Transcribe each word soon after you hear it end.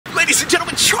Ladies and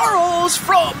gentlemen, Charles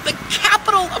from the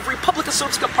capital of Republika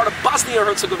Srpska, part of Bosnia and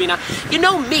Herzegovina. You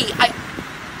know me,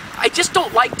 I just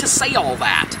don't like to say all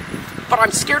that. But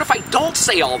I'm scared if I don't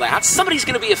say all that, somebody's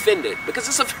going to be offended, because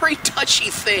it's a very touchy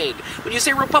thing. When you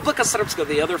say Republika Srpska,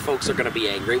 the other folks are going to be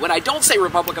angry. When I don't say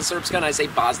Republika Srpska and I say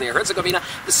Bosnia and Herzegovina,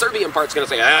 the Serbian part's going to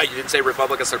say, you didn't say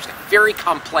Republika Srpska. Very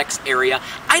complex area.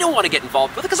 I don't want to get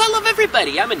involved with it because I love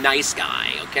everybody. I'm a nice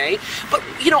guy, okay? But,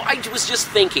 you know, I was just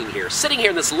thinking here, sitting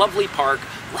here in this lovely park,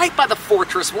 right by the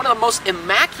fortress, one of the most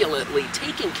immaculately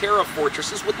taken care of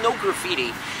fortresses with no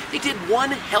graffiti. They did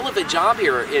one hell of a job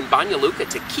here in Banja Luka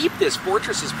to keep this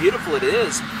fortress as beautiful as it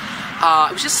is. I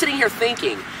was just sitting here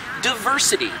thinking,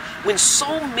 diversity. When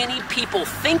so many people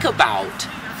think about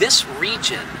this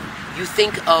region, you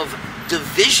think of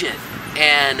division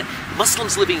and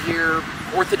Muslims living here,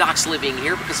 Orthodox living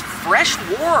here, because fresh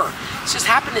war. It's just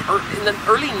happened in the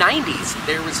early 90s.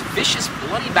 There was vicious,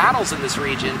 bloody battles in this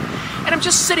region. And I'm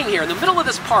just sitting here in the middle of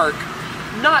this park,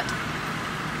 not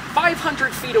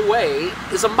 500 feet away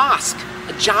is a mosque,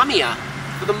 a jamia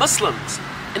for the Muslims.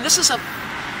 And this is a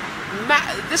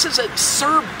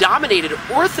Serb-dominated,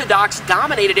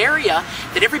 Orthodox-dominated area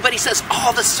that everybody says,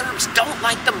 oh, the Serbs don't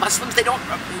like the Muslims, they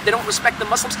don't respect the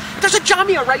Muslims. There's a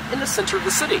jamia right in the center of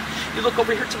the city. You look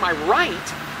over here to my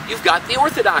right, you've got the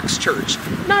Orthodox church,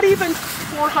 not even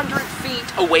 400 feet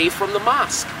away from the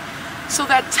mosque. So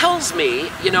that tells me,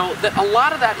 you know, that a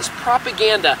lot of that is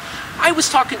propaganda. I was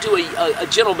talking to a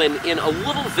gentleman in a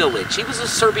little village. He was a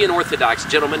Serbian Orthodox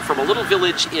gentleman from a little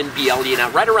village in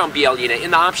Bijeljina, right around Bijeljina,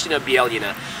 in the opština of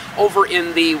Bijeljina, over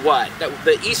in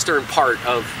the eastern part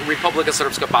of Republika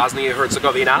Srpska, Bosnia and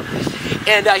Herzegovina.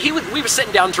 And we were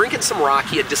sitting down drinking some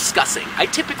rakia, discussing. I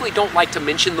typically don't like to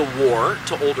mention the war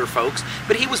to older folks,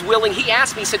 but he was willing. He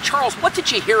asked me, he said, Charles, what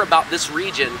did you hear about this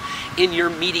region in your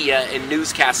media and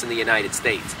newscasts in the United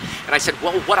States? And I said,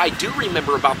 well, what I do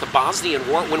remember about the Bosnian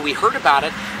war, when we heard about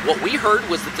it, what we heard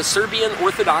was that the Serbian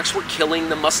Orthodox were killing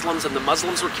the Muslims and the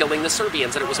Muslims were killing the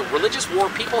Serbians. And it was a religious war.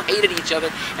 People hated each other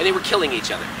and they were killing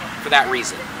each other for that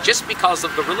reason, just because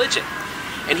of the religion.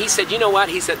 And he said, you know what?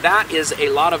 He said, that is a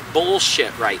lot of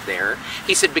bullshit right there.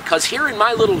 He said, because here in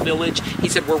my little village, he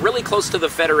said, we're really close to the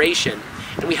Federation,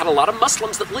 and we had a lot of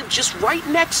Muslims that lived just right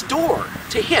next door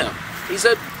to him. He's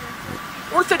an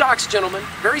Orthodox gentleman,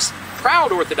 very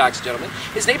proud Orthodox gentleman.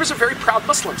 His neighbors are very proud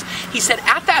Muslims. He said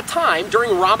at that time,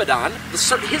 during Ramadan,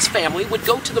 his family would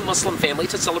go to the Muslim family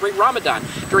to celebrate Ramadan.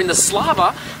 During the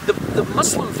Slava, the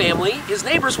Muslim family, his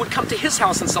neighbors, would come to his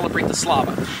house and celebrate the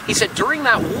Slava. He said during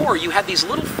that war, you had these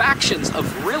little factions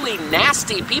of really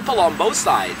nasty people on both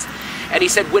sides. And he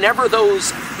said whenever the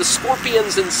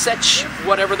Scorpions and Sech,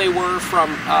 whatever they were from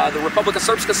the Republika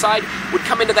Srpska side, would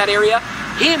come into that area,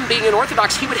 him being an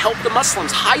Orthodox, he would help the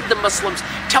Muslims, hide the Muslims,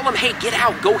 tell them, hey, get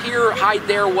out, go here, hide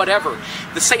there, whatever.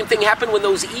 The same thing happened when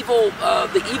those the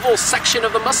evil section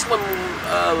of the Muslim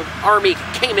army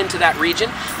came into that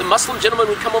region. The Muslim gentleman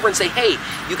would come over and say, hey,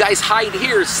 you guys hide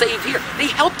here, save here. They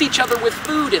helped each other with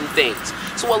food and things.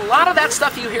 So a lot of that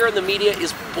stuff you hear in the media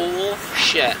is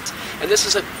bullshit. And this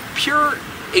is a pure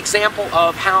example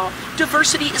of how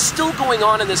diversity is still going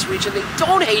on in this region. They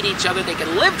don't hate each other. They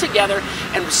can live together.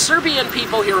 And Serbian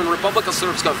people here in Republika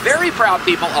Srpska, very proud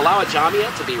people, allow a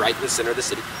jamia to be right in the center of the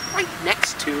city, right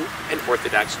next to an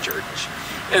Orthodox church.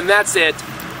 And that's it.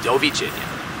 Do viđenja.